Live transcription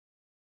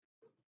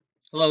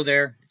Hello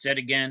there, it's Ed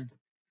again.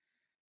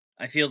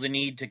 I feel the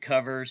need to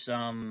cover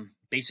some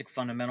basic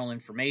fundamental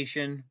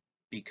information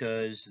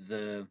because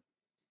the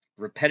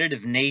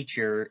repetitive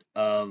nature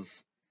of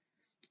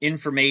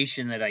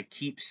information that I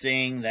keep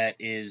seeing that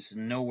is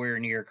nowhere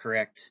near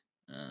correct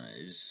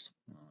it's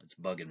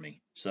bugging me.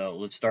 So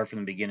let's start from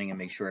the beginning and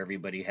make sure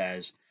everybody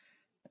has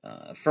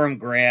a firm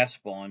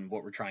grasp on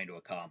what we're trying to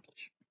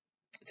accomplish.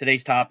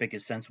 Today's topic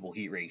is sensible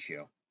heat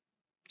ratio.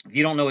 If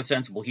you don't know what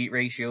sensible heat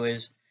ratio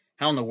is,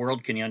 how in the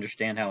world can you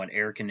understand how an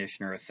air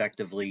conditioner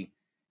effectively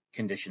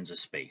conditions a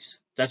space?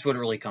 That's what it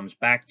really comes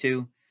back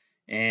to.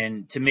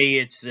 And to me,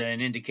 it's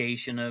an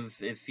indication of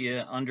if you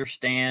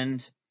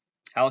understand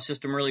how a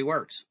system really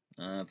works.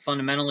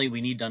 Fundamentally,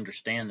 we need to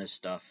understand this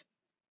stuff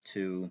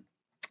to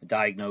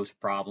diagnose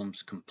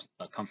problems,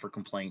 comfort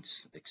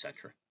complaints,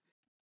 etc.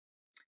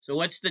 So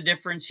what's the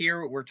difference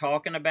here? What we're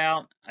talking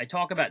about? I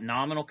talk about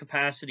nominal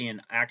capacity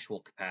and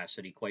actual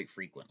capacity quite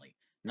frequently.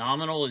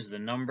 Nominal is the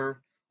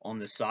number on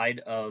the side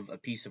of a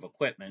piece of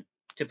equipment,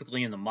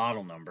 typically in the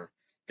model number.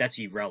 That's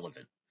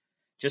irrelevant.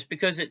 Just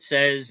because it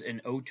says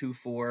an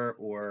 024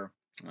 or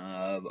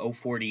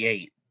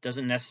 048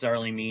 doesn't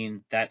necessarily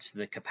mean that's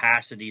the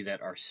capacity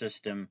that our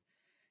system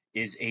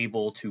is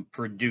able to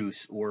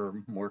produce,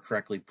 or more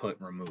correctly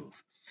put,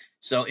 remove.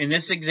 So in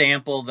this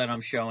example that I'm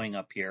showing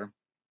up here,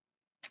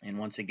 and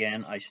once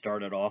again, I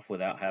started off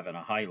without having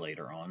a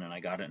highlighter on, and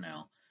I got it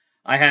now.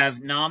 I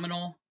have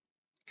nominal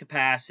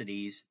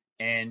capacities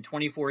and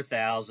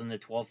 24,000 to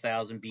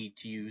 12,000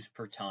 BTUs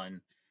per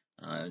ton,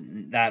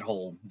 that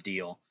whole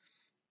deal.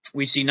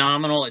 We see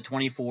nominal at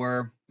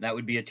 24, that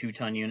would be a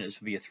 2-ton unit.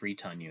 This would be a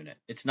 3-ton unit.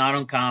 It's not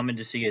uncommon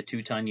to see a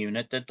 2-ton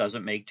unit that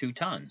doesn't make 2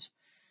 tons.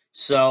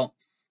 So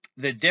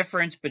the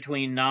difference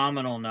between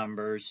nominal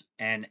numbers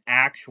and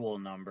actual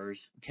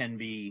numbers can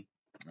be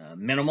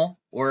minimal,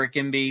 or it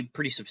can be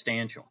pretty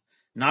substantial.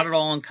 Not at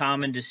all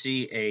uncommon to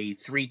see a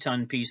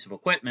 3-ton piece of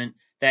equipment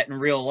that in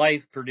real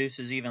life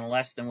produces even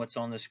less than what's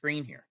on the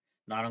screen here.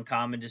 Not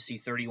uncommon to see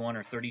 31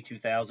 or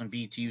 32,000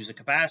 BTUs of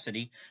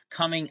capacity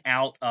coming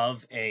out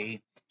of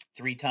a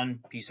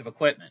 3-ton piece of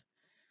equipment.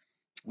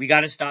 We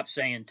got to stop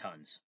saying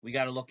tons. We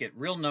got to look at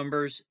real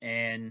numbers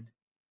and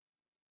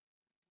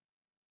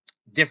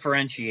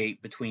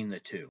differentiate between the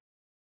two.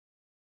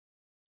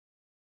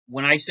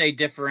 When I say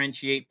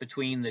differentiate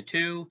between the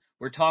two,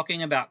 we're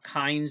talking about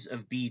kinds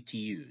of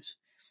BTUs.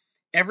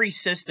 Every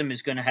system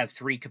is going to have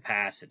 3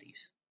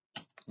 capacities.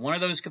 One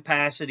of those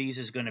capacities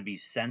is going to be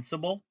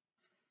sensible.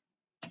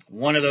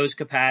 One of those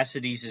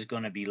capacities is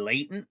going to be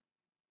latent.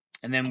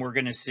 And then we're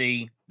going to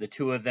see the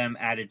two of them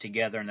added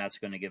together, and that's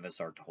going to give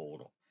us our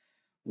total.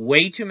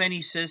 Way too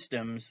many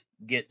systems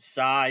get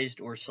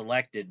sized or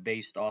selected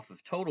based off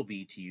of total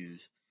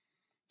BTUs,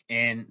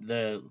 and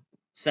the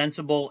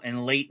sensible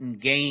and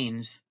latent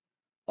gains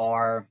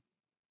are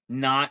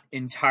not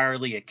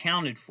entirely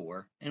accounted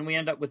for, and we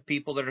end up with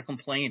people that are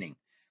complaining.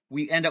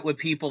 We end up with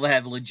people that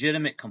have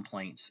legitimate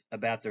complaints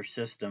about their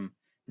system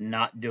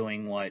not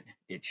doing what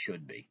it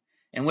should be.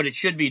 And what it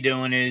should be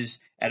doing is,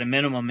 at a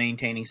minimum,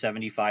 maintaining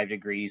 75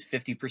 degrees,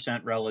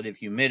 50% relative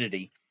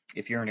humidity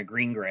if you're in a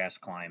green grass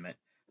climate,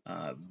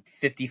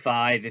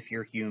 55 if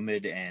you're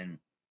humid, and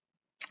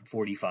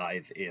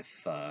 45 if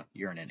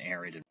you're in an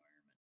arid environment.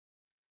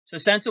 So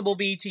sensible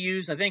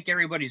BTUs, I think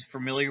everybody's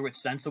familiar with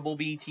sensible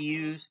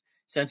BTUs.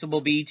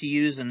 Sensible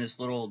BTUs, in this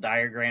little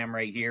diagram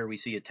right here, we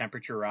see a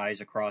temperature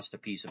rise across the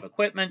piece of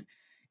equipment.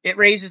 It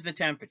raises the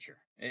temperature.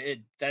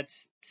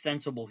 That's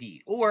sensible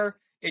heat. Or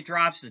it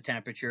drops the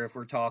temperature if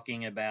we're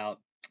talking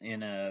about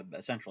in a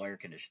central air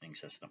conditioning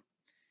system.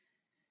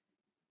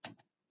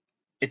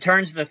 It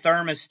turns the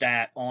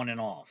thermostat on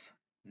and off.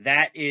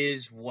 That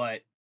is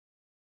what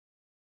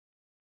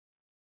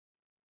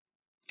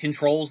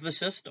controls the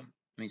system.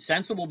 I mean,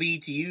 sensible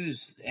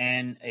BTUs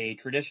and a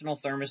traditional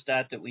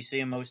thermostat that we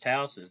see in most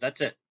houses,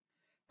 that's it,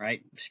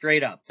 right?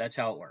 Straight up, that's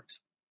how it works.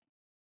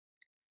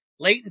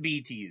 Latent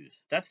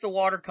BTUs, that's the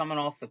water coming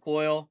off the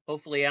coil,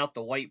 hopefully out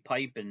the white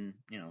pipe and,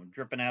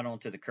 dripping out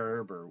onto the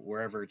curb or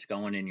wherever it's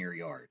going in your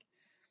yard.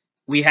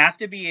 We have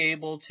to be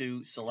able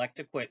to select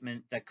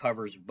equipment that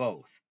covers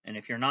both. And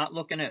if you're not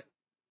looking at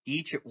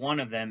each one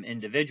of them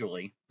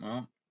individually,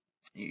 well,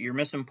 you're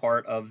missing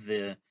part of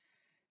the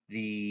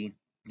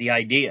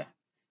idea.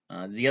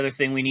 The other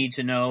thing we need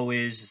to know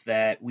is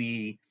that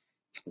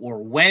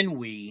when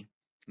we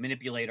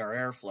manipulate our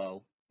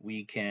airflow,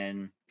 we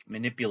can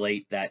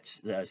manipulate that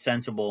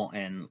sensible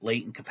and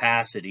latent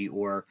capacity,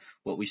 or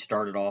what we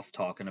started off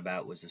talking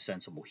about was the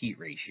sensible heat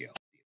ratio of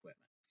the equipment.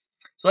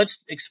 So let's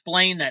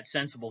explain that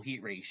sensible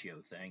heat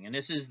ratio thing. And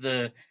this is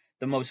the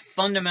most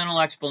fundamental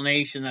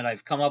explanation that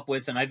I've come up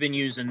with, and I've been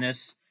using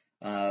this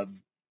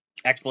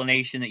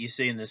explanation that you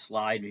see in this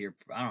slide here.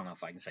 I don't know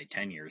if I can say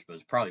 10 years, but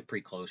it's probably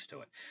pretty close to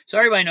it. So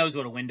everybody knows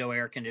what a window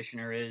air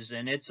conditioner is,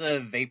 and it's a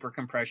vapor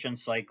compression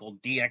cycle,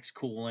 DX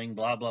cooling,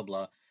 blah, blah,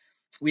 blah.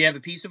 We have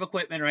a piece of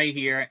equipment right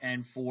here,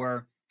 and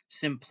for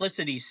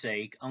simplicity's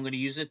sake, I'm going to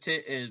use it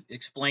to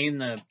explain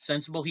the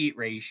sensible heat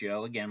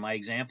ratio. Again, my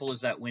example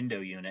is that window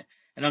unit,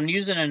 and I'm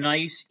using a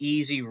nice,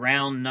 easy,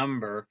 round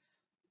number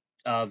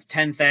of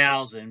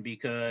 10,000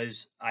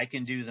 because I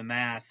can do the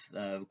math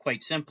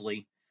quite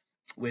simply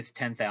with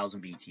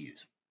 10,000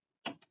 BTUs.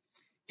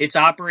 It's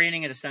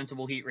operating at a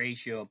sensible heat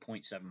ratio of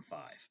 0.75.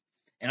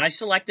 And I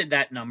selected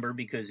that number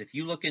because if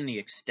you look in the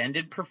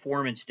extended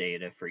performance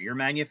data for your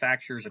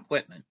manufacturer's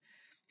equipment,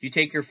 if you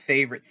take your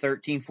favorite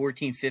 13,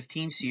 14,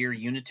 15 SEER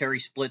unitary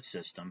split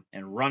system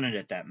and run it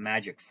at that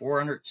magic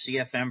 400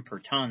 CFM per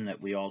ton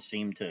that we all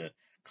seem to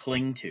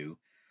cling to,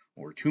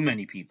 or too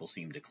many people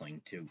seem to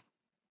cling to,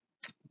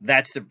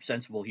 that's the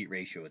sensible heat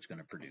ratio it's going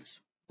to produce.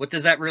 What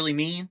does that really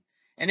mean?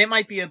 And it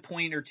might be a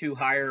point or two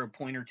higher, a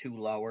point or two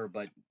lower,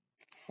 but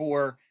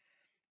for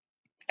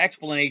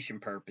explanation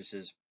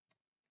purposes,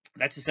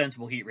 that's a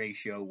sensible heat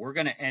ratio we're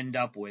going to end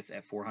up with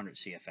at 400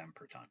 CFM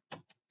per ton.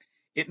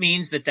 It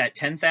means that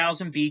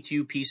 10,000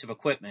 BTU piece of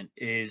equipment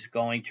is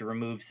going to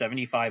remove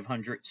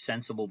 7,500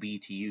 sensible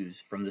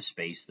BTUs from the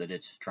space that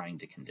it's trying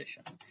to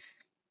condition. It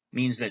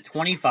means that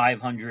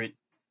 2,500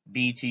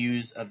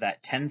 BTUs of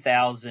that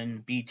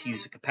 10,000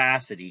 BTUs of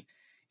capacity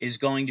is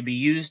going to be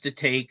used to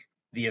take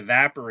the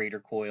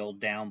evaporator coil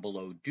down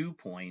below dew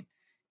point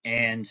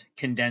and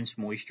condense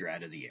moisture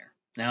out of the air.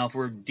 Now, if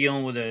we're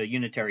dealing with a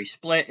unitary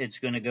split, it's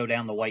going to go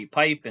down the white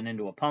pipe and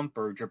into a pump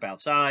or drip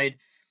outside.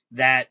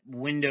 That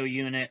window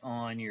unit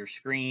on your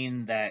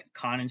screen, that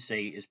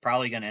condensate is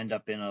probably going to end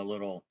up in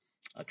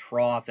a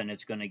trough, and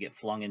it's going to get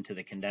flung into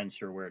the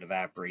condenser where it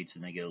evaporates,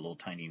 and they get a little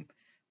tiny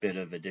bit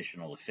of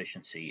additional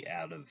efficiency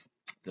out of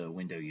the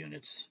window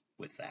units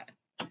with that.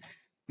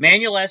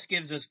 Manual S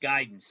gives us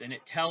guidance, and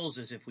it tells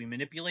us if we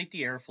manipulate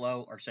the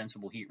airflow, our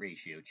sensible heat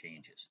ratio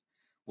changes.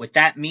 What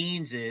that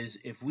means is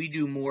if we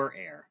do more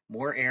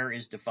air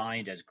is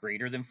defined as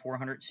greater than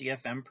 400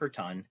 CFM per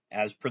ton,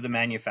 as per the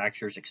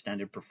manufacturer's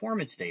extended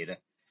performance data,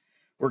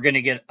 we're going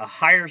to get a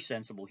higher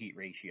sensible heat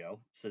ratio.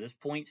 So this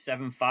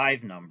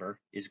 0.75 number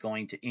is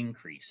going to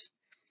increase.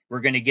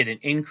 We're going to get an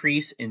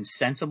increase in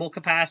sensible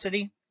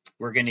capacity.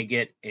 We're going to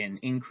get an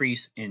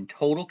increase in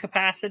total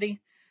capacity.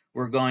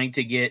 We're going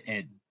to get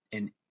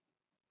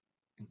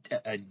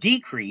a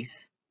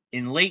decrease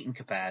in latent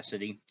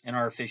capacity, and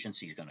our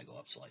efficiency is going to go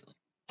up slightly.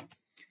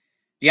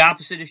 The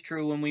opposite is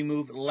true when we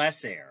move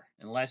less air,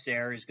 and less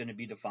air is going to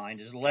be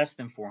defined as less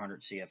than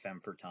 400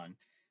 CFM per ton.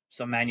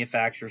 Some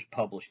manufacturers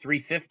publish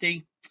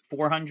 350,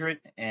 400,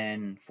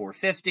 and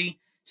 450.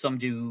 Some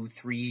do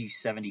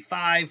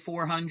 375,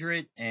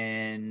 400,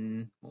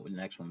 and what would the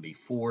next one be?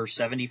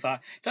 475.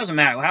 It doesn't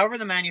matter. However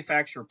the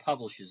manufacturer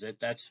publishes it,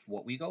 that's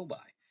what we go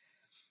by.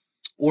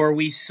 Or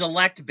we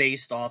select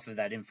based off of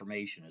that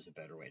information is a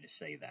better way to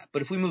say that.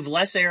 But if we move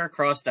less air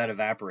across that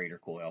evaporator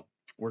coil,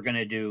 we're going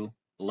to do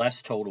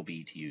less total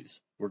BTUs.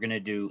 We're going to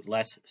do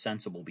less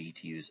sensible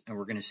BTUs, and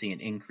we're going to see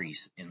an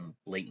increase in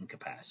latent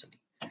capacity.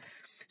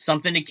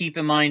 Something to keep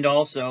in mind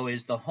also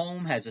is the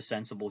home has a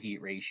sensible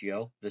heat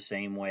ratio the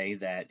same way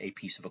that a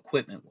piece of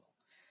equipment will.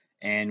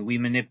 And we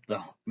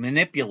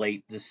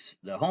manipulate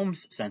the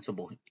home's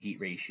sensible heat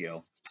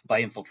ratio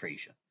by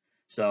infiltration.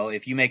 So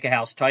if you make a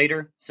house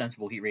tighter,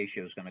 sensible heat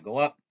ratio is going to go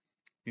up.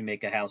 If you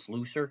make a house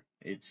looser,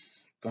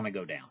 it's going to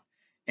go down.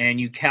 And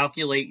you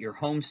calculate your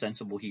home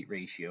sensible heat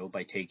ratio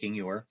by taking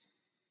your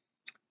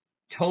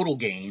total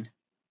gain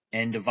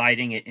and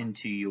dividing it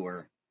into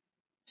your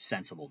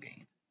sensible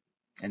gain.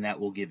 And that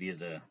will give you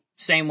the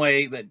same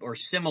way, or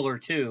similar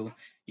to,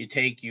 you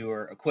take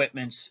your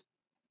equipment's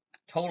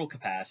total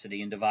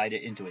capacity and divide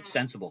it into its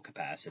sensible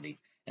capacity.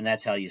 And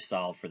that's how you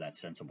solve for that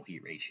sensible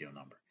heat ratio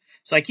number.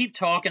 So I keep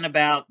talking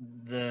about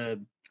the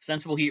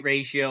sensible heat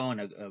ratio and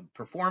a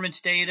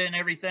performance data and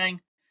everything.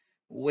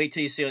 Wait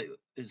till you see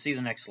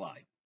the next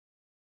slide.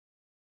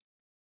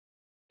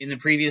 In the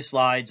previous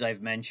slides,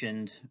 I've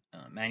mentioned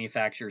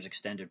manufacturer's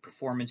extended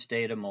performance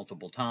data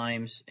multiple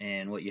times,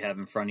 and what you have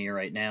in front of you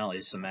right now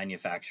is some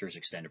manufacturer's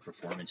extended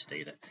performance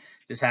data.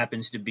 This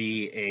happens to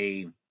be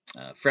a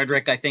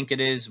Frederick, I think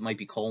it is, might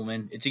be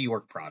Coleman. It's a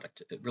York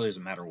product. It really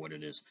doesn't matter what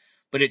it is.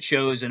 But it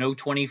shows an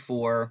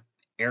 024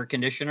 air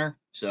conditioner,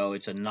 so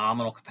it's a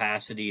nominal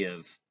capacity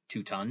of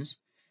 2 tons.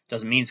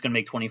 Doesn't mean it's going to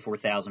make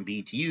 24,000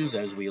 BTUs,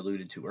 as we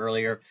alluded to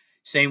earlier.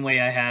 Same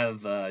way I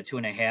have a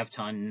 2.5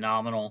 ton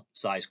nominal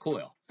size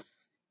coil.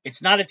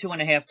 It's not a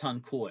 2.5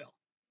 ton coil,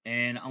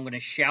 and I'm going to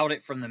shout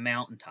it from the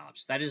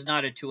mountaintops. That is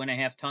not a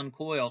 2.5 ton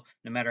coil,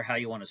 no matter how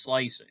you want to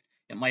slice it.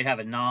 It might have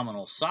a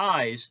nominal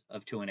size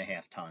of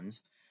 2.5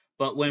 tons,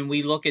 but when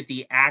we look at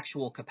the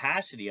actual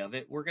capacity of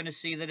it, we're going to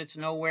see that it's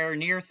nowhere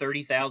near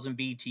 30,000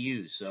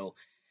 BTUs. So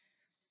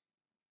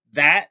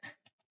that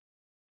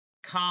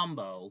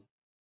combo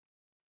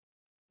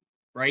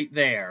right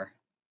there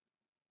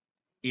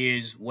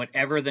is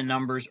whatever the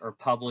numbers are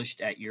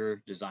published at your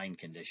design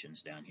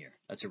conditions down here.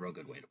 That's a real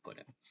good way to put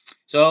it.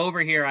 So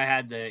over here, I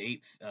had the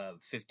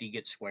 850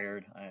 get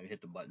squared. I hit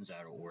the buttons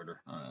out of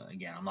order.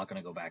 Again, I'm not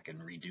going to go back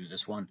and redo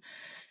this one.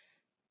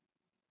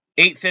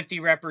 850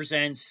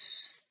 represents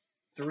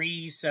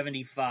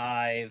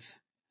 375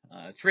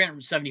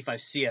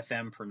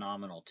 CFM per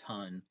nominal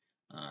ton.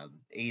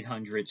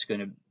 800 is going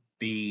to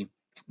be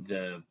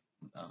the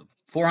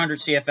 400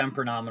 CFM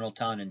per nominal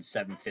ton, and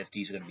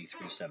 750 is going to be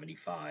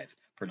 375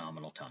 per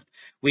nominal ton.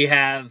 We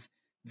have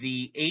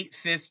the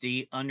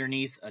 850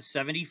 underneath a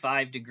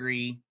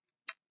 75-degree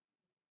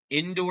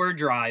indoor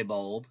dry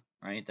bulb,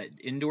 right? That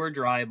indoor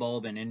dry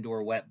bulb and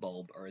indoor wet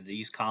bulb are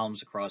these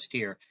columns across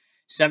here.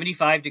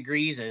 75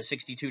 degrees at a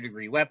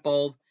 62-degree wet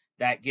bulb,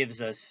 that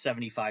gives us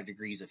 75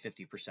 degrees at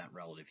 50%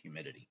 relative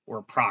humidity, or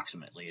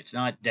approximately. It's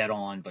not dead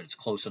on, but it's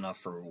close enough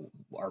for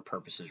our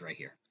purposes right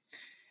here.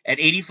 At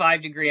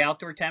 85-degree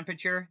outdoor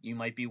temperature, you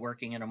might be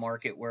working in a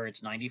market where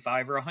it's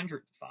 95 or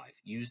 105.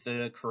 Use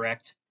the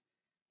correct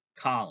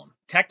column.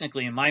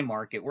 Technically, in my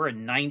market, we're a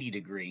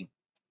 90-degree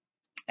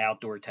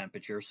outdoor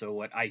temperature. So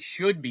what I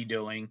should be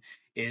doing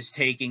is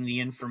taking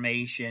the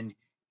information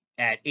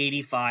at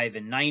 85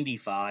 and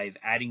 95,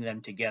 adding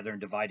them together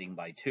and dividing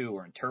by 2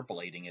 or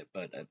interpolating it.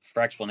 But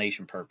for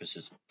explanation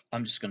purposes,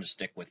 I'm just going to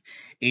stick with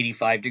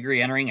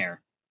 85-degree entering air.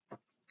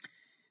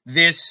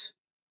 This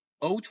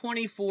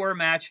 024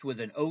 matched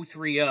with an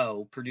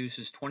 030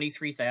 produces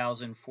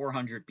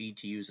 23,400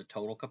 BTUs of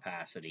total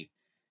capacity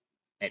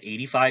at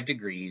 85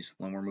 degrees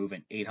when we're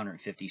moving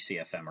 850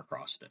 CFM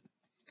across it.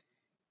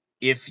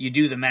 If you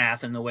do the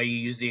math and the way you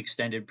use the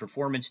extended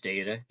performance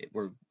data,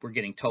 we're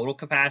getting total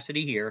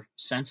capacity here,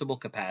 sensible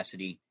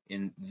capacity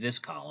in this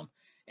column.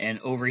 And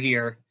over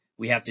here,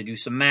 we have to do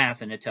some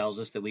math, and it tells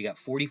us that we got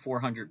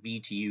 4,400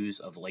 BTUs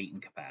of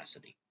latent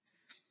capacity.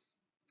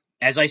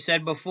 As I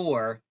said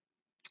before,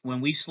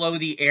 when we slow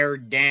the air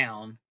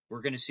down,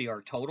 we're going to see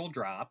our total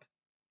drop,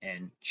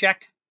 and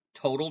check,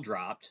 total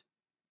dropped.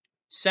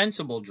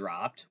 Sensible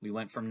dropped. We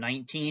went from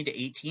 19 to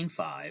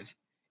 18.5.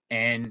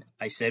 And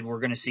I said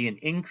we're going to see an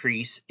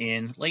increase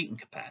in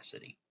latent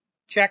capacity.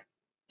 Check.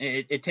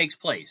 It takes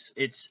place.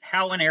 It's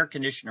how an air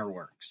conditioner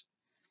works.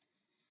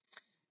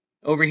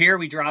 Over here,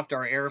 we dropped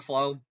our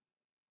airflow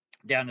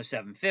down to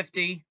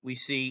 750. We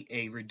see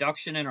a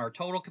reduction in our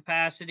total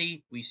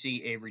capacity. We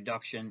see a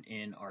reduction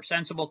in our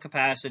sensible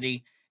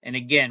capacity. And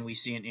again, we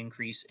see an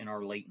increase in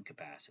our latent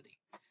capacity.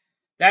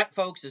 That,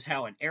 folks, is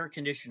how an air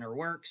conditioner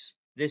works.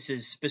 This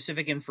is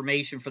specific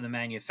information for the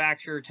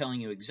manufacturer telling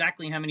you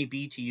exactly how many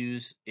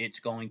BTUs it's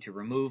going to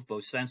remove,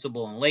 both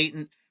sensible and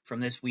latent. From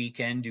this, we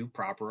can do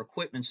proper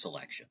equipment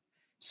selection.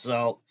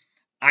 So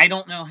I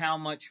don't know how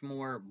much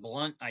more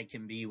blunt I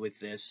can be with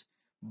this,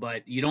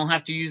 but you don't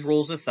have to use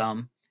rules of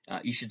thumb.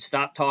 You should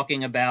stop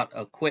talking about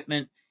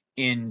equipment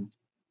in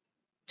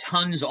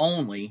tons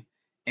only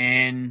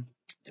and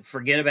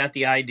forget about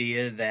the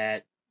idea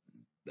that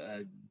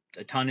a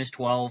ton is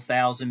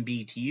 12,000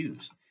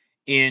 BTUs.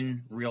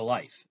 In real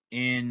life.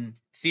 In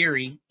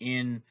theory,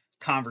 in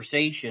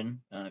conversation,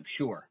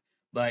 sure.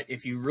 But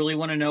if you really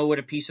want to know what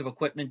a piece of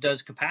equipment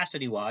does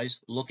capacity-wise,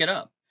 look it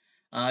up.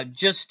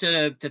 Just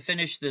to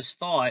finish this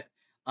thought,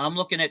 I'm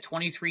looking at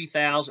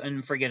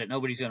 23,000. Forget it.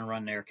 Nobody's going to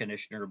run an air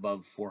conditioner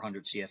above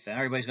 400 CFM.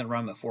 Everybody's going to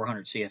run them at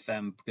 400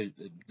 CFM because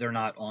they're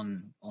not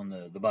on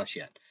the bus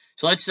yet.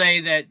 So let's say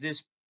that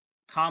this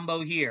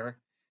combo here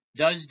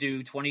does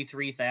do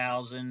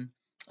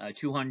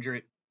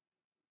 23,200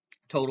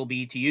 total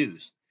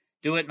BTUs.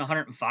 Do it in a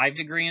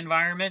 105-degree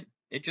environment,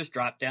 it just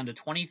dropped down to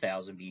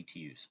 20,000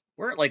 BTUs.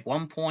 We're at like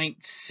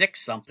 1.6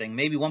 something,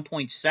 maybe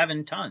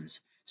 1.7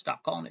 tons.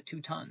 Stop calling it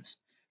 2 tons.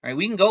 All right,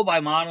 we can go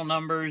by model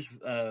numbers,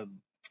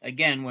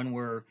 again, when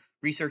we're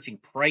researching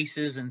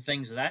prices and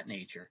things of that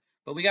nature,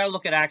 but we got to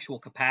look at actual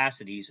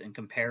capacities and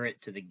compare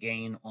it to the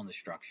gain on the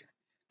structure.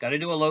 Got to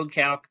do a load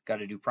calc, got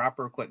to do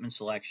proper equipment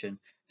selection,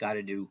 got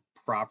to do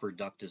proper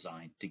duct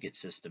design to get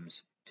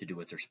systems to do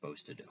what they're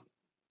supposed to do.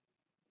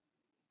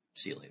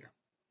 See you later.